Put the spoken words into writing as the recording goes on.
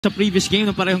Sa previous game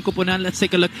ng parehong kupunan, let's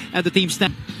take a look at the team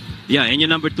stat. Yeah, and yung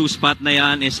number 2 spot na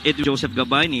yan is Joseph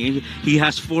Gabayni. He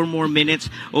has 4 more minutes.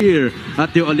 Here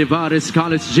at the Olivares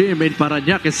College Gym in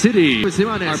Parañaque City.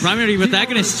 Our primary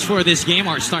protagonists for this game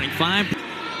are starting 5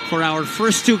 for our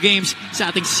first 2 games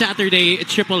sa ating Saturday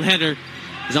triple header.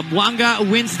 Zamboanga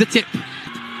wins the tip.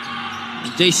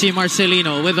 JC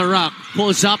Marcelino with a rock,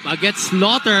 pulls up against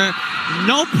Slaughter.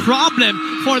 No problem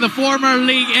for the former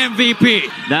league MVP.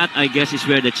 That, I guess, is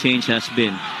where the change has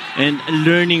been. And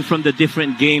learning from the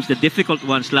different games, the difficult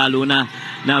ones, lalo na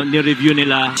ni-review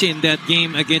nila. In that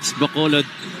game against Bacolod,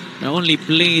 they only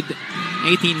played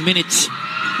 18 minutes.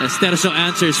 As Terzo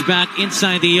answers back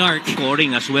inside the arc.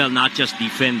 Scoring as well, not just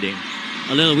defending.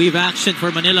 A little weave action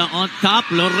for Manila on top.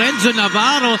 Lorenzo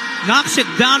Navarro knocks it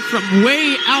down from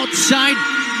way outside.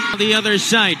 On the other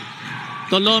side,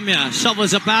 Tolomia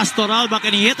shovels a pass. TORRALBA,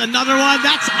 can he hit another one?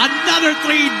 That's another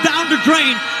 3 down the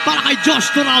drain para kay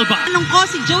Josh TORRALBA. Tanong ko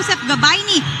si Joseph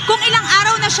Gabayni kung ilang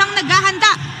araw na siyang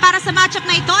naghahanda para sa matchup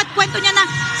na ito at kwento niya na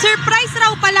surprise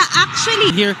raw pala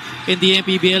actually. Here in the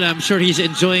MPBL, I'm sure he's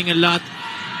enjoying a lot.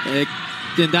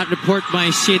 In that report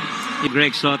by Sid.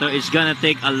 Greg Slaughter is gonna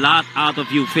take a lot out of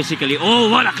you physically. Oh,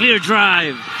 what a clear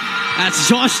drive! That's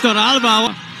Josh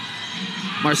TORRALBA.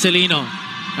 Marcelino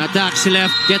attacks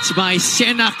left, gets by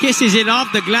Sena, kisses it off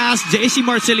the glass. JC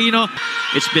Marcelino.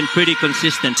 It's been pretty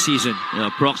consistent season.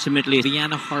 Approximately.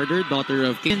 Rihanna Harder, daughter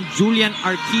of King Julian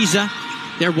Arquiza.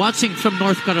 They're watching from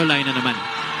North Carolina naman.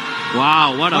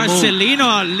 Wow, what a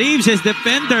Marcelino move. leaves his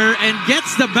defender and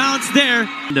gets the bounce there.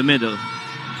 In the middle.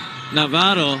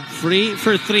 Navarro free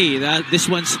for 3. This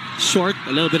one's short,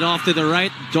 a little bit off to the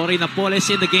right. Jory Napoles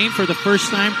in the game for the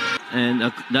first time.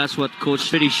 And that's what Coach,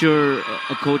 pretty sure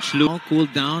Coach Luke.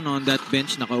 Cooled down on that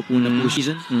bench. Nakaupo na po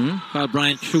season. Kyle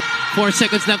Bryant. 4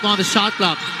 seconds left on the shot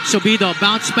clock. Subido,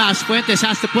 bounce pass. Fuentes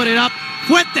has to put it up.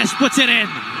 Fuentes puts it in.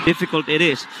 Difficult it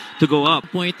is to go up.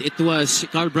 Point it was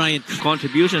Kyle Bryant.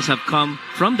 Contributions have come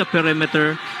from the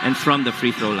perimeter and from the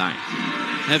free throw line.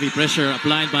 Heavy pressure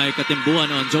applied by Katimbuan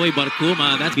on Joey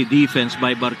Barcuma. That's the defense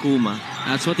by Barcuma.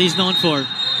 That's what he's known for.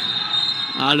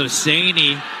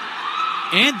 Aluseni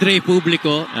and Dre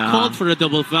Publico called for a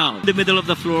double foul. In the middle of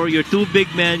the floor, you're 2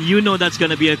 big men. You know that's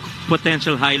going to be a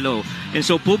potential high-low. And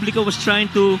so Publico was trying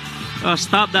to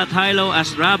stop that high-low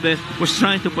as Rabe was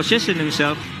trying to position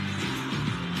himself.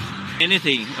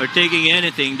 Anything or taking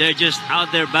anything, they're just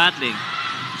out there battling.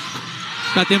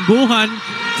 Katimbuhan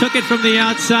took it from the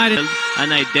outside.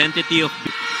 An identity of...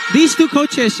 These 2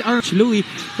 coaches are... Louis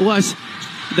was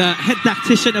the head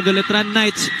tactician of the Letran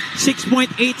Knights.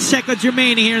 6.8 seconds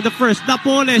remaining here in the first.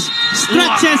 Napoles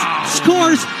stretches,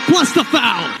 scores, plus the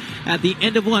foul. At the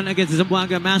end of 1 against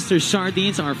Zamboanga Masters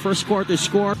Sardines, our first quarter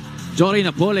score. Jory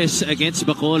Napoles against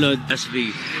Bacolod. That's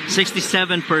the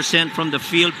 67% from the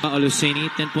field. Aluseni,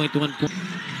 10.1 points.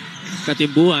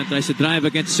 Katimbuan tries to drive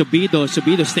against Subido.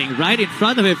 Subido staying right in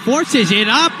front of it, forces it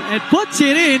up and puts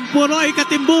it in. Puroy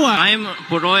Katimbuan. I'm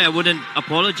Puroy. I wouldn't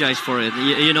apologize for it.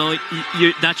 You know,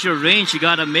 that's your range. You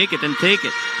gotta make it and take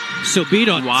it.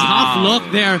 Subido, tough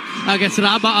look there against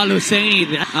Raba Aluseni.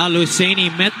 Aluseni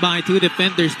met by 2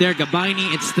 defenders there.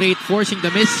 Gabayni and Straight forcing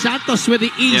the miss. Santos with the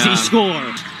easy score.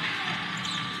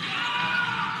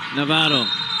 Navarro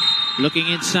looking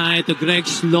inside to Greg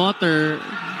Slaughter.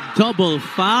 Double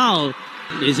foul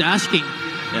is asking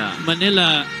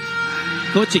Manila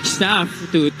coaching staff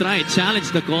to try and challenge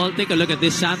the call. Take a look at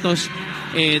this. Santos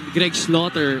and Greg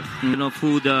Slaughter. You know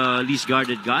who the least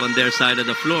guarded guy on their side of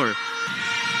the floor.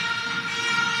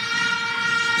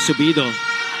 Subido.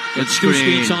 It's 2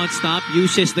 screens on stop.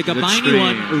 Uses the Gabayni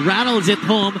one. Rattles it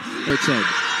home.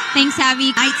 Thanks,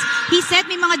 Javi. He said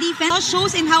may mga defense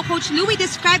shows in how Coach Louie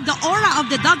described the aura of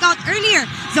the dugout earlier.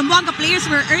 Zamboanga players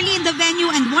were early in the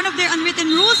venue and one of their unwritten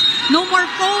rules, no more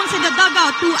phones in the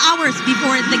dugout 2 hours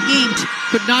before the game.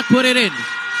 Could not put it in.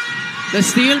 The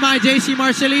steal by JC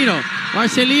Marcelino.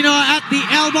 Marcelino at the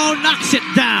elbow knocks it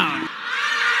down.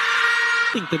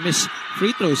 To miss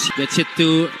free throws. Gets it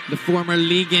to the former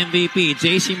league MVP.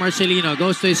 JC Marcelino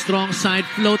goes to his strong side.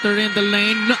 Floater in the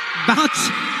lane. Bounce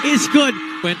is good.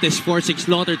 Fuentes forcing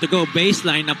Slaughter to go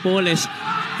baseline. Napoles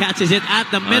catches it at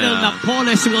the middle.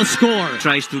 Napoles will score.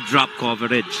 Tries to drop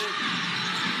coverage.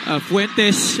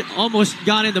 Fuentes almost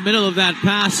got in the middle of that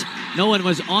pass. No one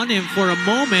was on him for a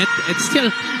moment. And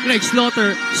still, Greg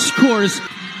Slaughter scores.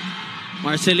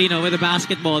 Marcelino with the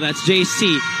basketball. That's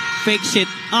JC. Fakes it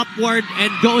upward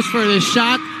and goes for the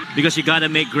shot. Because you gotta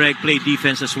make Greg play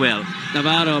defense as well.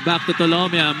 Navarro back to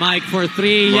Tolomia. Mike for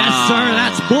 3. Wow. Yes, sir.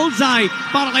 That's bullseye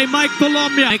para kay Mike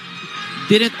Tolomia.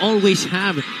 didn't always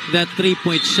have that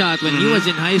three-point shot. When he was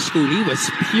in high school, he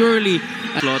was purely...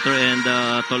 Slaughter and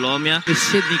Tolomia.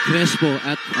 Sidney Crespo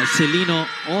at Marcelino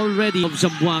already of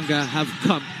Zamboanga have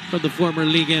come from the former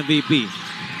league MVP.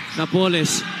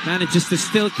 Napoles manages to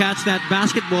still catch that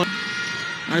basketball.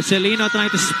 Marcelino trying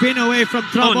to spin away from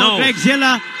trouble. Oh, no. Greg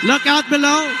Zilla, look out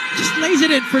below. Just lays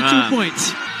it in for 2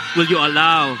 points. Will you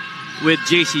allow with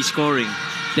JC scoring?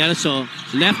 Delso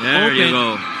left There open. you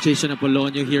go. Jason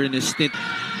Apolonio here in his stint.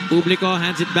 Publico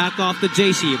hands it back off to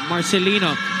JC.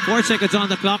 Marcelino, 4 seconds on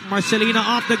the clock. Marcelino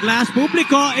off the glass.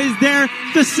 Publico is there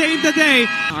to save the day.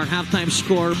 Our halftime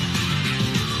score.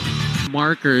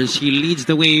 Markers. He leads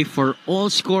the way for all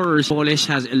scorers. Polish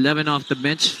has 11 off the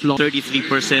bench.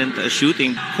 33%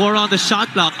 shooting. 4 on the shot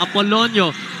clock.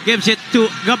 Apolonio gives it to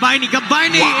Gabayni.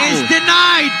 Gabayni is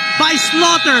denied by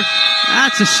Slaughter.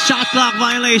 That's a shot clock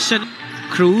violation.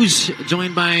 Cruz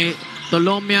joined by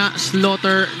Tolomia,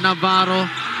 Slaughter, Navarro,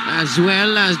 as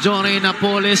well as Jory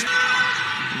Napoles.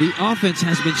 The offense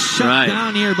has been shut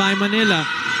down here by Manila.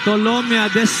 Tolomia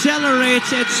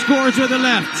decelerates and scores with the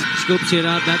left. Scoops it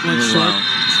out, that one short.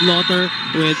 Slaughter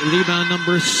with rebound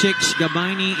number 6.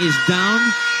 Gabayni is down.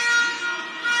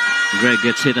 Greg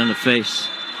gets hit on the face.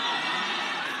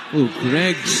 Oh,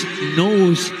 Greg's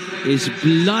nose is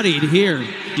bloodied here.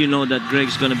 You know that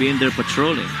Greg's going to be in there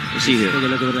patrolling. You see here. Take a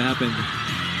look at what happened.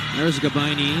 There's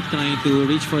Gabayni trying to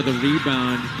reach for the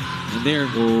rebound. And there,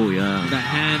 the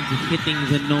hand hitting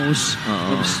the nose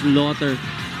of Slaughter.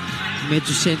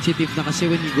 Medyo sensitive na kasi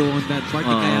when you go on that part.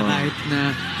 Kaya kahit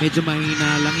na medyo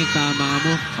mahina lang yung tama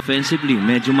mo. Offensively,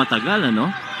 medyo matagal,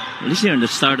 ano? At least here in the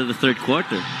start of the third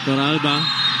quarter. TORRALBA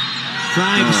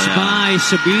drives by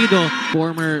Subido.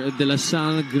 Former De La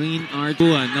Salle Green Art.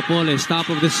 Napoles, top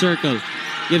of the circle.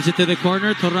 Gives it to the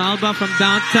corner. TORRALBA from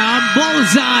downtown.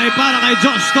 Bullseye para kay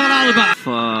Josh TORRALBA.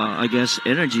 I guess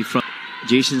energy from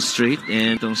Jason Strait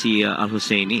and itong si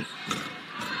Al-Husseini.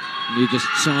 You just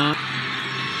saw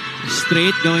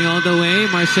Strait going all the way.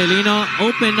 Marcelino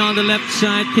open on the left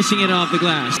side, kissing it off the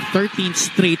glass. 13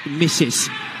 straight misses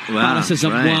para sa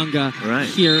Zamboanga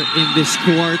here in this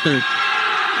quarter.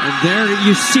 And there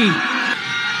you see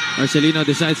Marcelino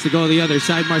decides to go the other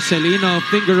side. Marcelino,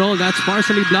 finger roll. That's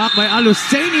partially blocked by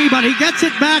Al-Husseini, but he gets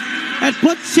it back and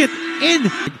puts it in.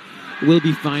 Will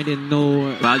be fine and no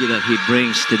value that he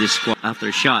brings to this squad after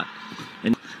a shot.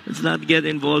 And let's not get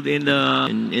involved in the...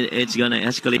 it's going to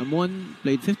escalate. One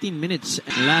played 15 minutes.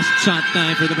 Last shot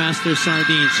time for the Master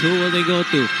Sardines. Who will they go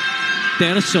to?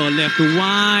 Terzo left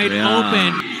wide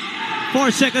open.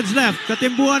 4 seconds left.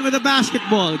 Katimbuan with the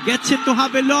basketball. Gets it to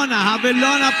Havelona.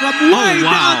 Havelona from way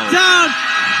downtown.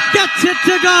 Gets it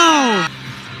to go.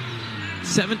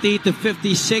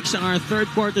 70-56, our third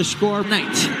quarter score.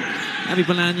 Night. Abby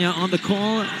Balanya on the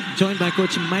call, joined by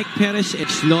Coach Mike Perez.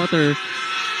 Slaughter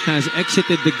has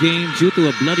exited the game due to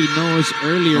a bloody nose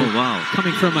earlier.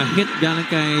 Coming from a hit galing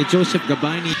kay Joseph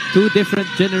Gabayni. 2 different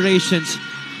generations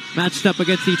matched up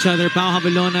against each other. Pao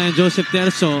Havelona and Joseph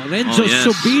Terzo. Renzo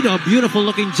Subido, beautiful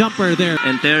looking jumper there.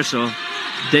 And Terzo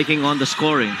taking on the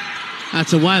scoring.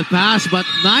 That's a wild pass, but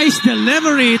nice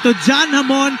delivery to John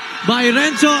Hamon by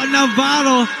Renzo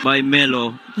Navarro. By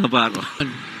Melo Navarro.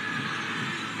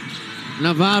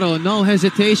 Navarro, no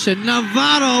hesitation.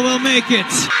 Navarro will make it.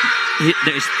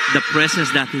 There's the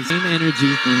presence that is same energy,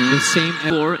 the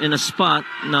same or in a spot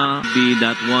na be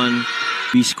that one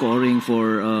be scoring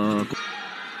for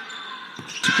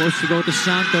supposed to go to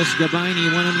Santos.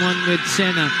 Gabayni one-on-one with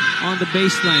Sena on the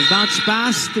baseline. Bounce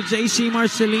pass to JC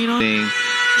Marcelino.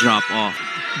 Drop off.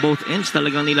 Both ends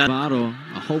talagang nila. Navarro,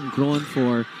 a homegrown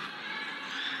for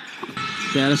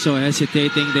Terzo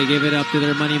hesitating. They give it up to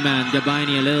their money man.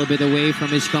 Gabayni a little bit away from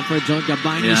his comfort zone.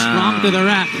 Gabayni strong to the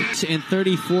rack. In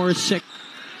 34 seconds.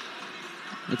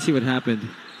 Let's see what happened.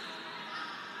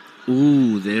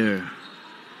 Ooh, there.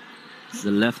 It's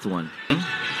the left one.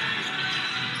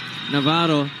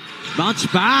 Navarro. Bounce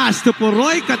pass to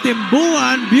Poroy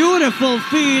Katimbuan. Beautiful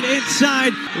feed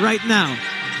inside right now.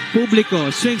 Publico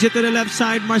swings it to the left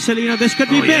side. Marcelino, this could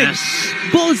be big.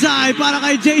 Bullseye para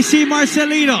kay JC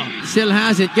Marcelino. Still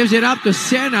has it, gives it up to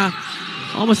Sena.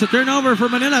 Almost a turnover for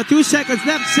Manila. 2 seconds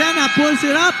left. Sena pulls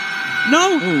it up.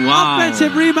 No.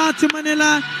 Offensive rebound to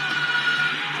Manila.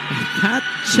 That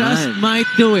just might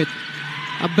do it.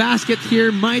 A basket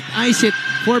here might ice it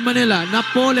for Manila.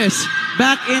 Napoles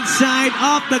back inside,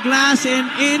 off the glass and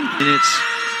in. Minutes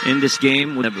in this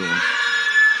game with everyone.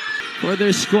 For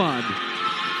their squad.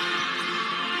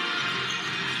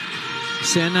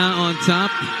 Sena on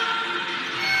top.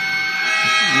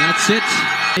 That's it.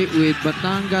 With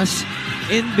Batangas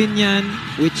in Binyan,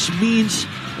 which means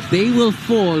they will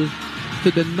fall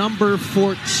to the number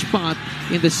 4th spot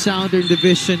in the Southern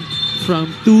Division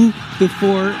from 2 to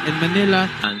 4 in Manila.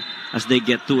 And as they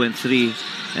get 2 and 3,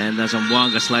 and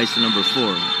Zamboanga slides to number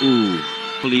 4. Ooh,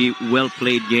 fully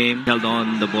well-played game. Held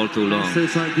on the ball too long.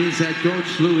 Sardines head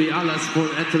coach Louis Alas for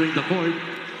entering the court.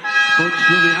 Coach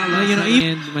Louis Alas.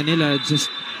 And Manila just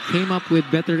came up with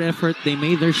better effort. They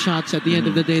made their shots. At the end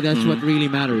of the day, that's what really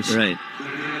matters. Right.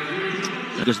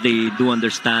 Because they do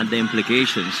understand the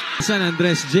implications. San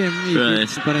Andres Gym, Right.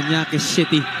 Parañaque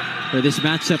City for this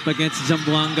matchup against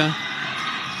Zamboanga.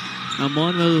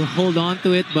 Amon will hold on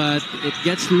to it, but it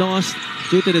gets lost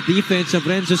due to the defense of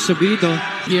Renzo Subido.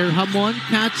 Here, Hamon,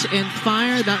 catch and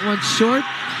fire. That one's short.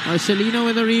 Marcelino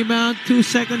with a rebound. 2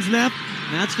 seconds left.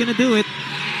 That's going to do it.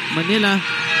 Manila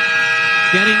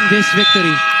getting this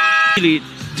victory. Really,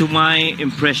 to my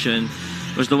impression,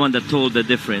 was the one that told the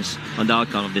difference on the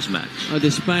outcome of this match.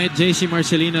 Despite JC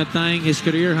Marcelino tying his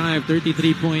career high of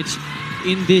 33 points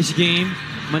in this game,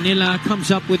 Manila comes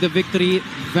up with the victory.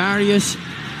 Various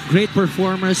great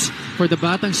performers for the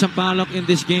Batang Sampalok in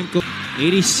this game.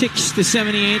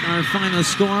 86-78, our final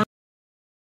score.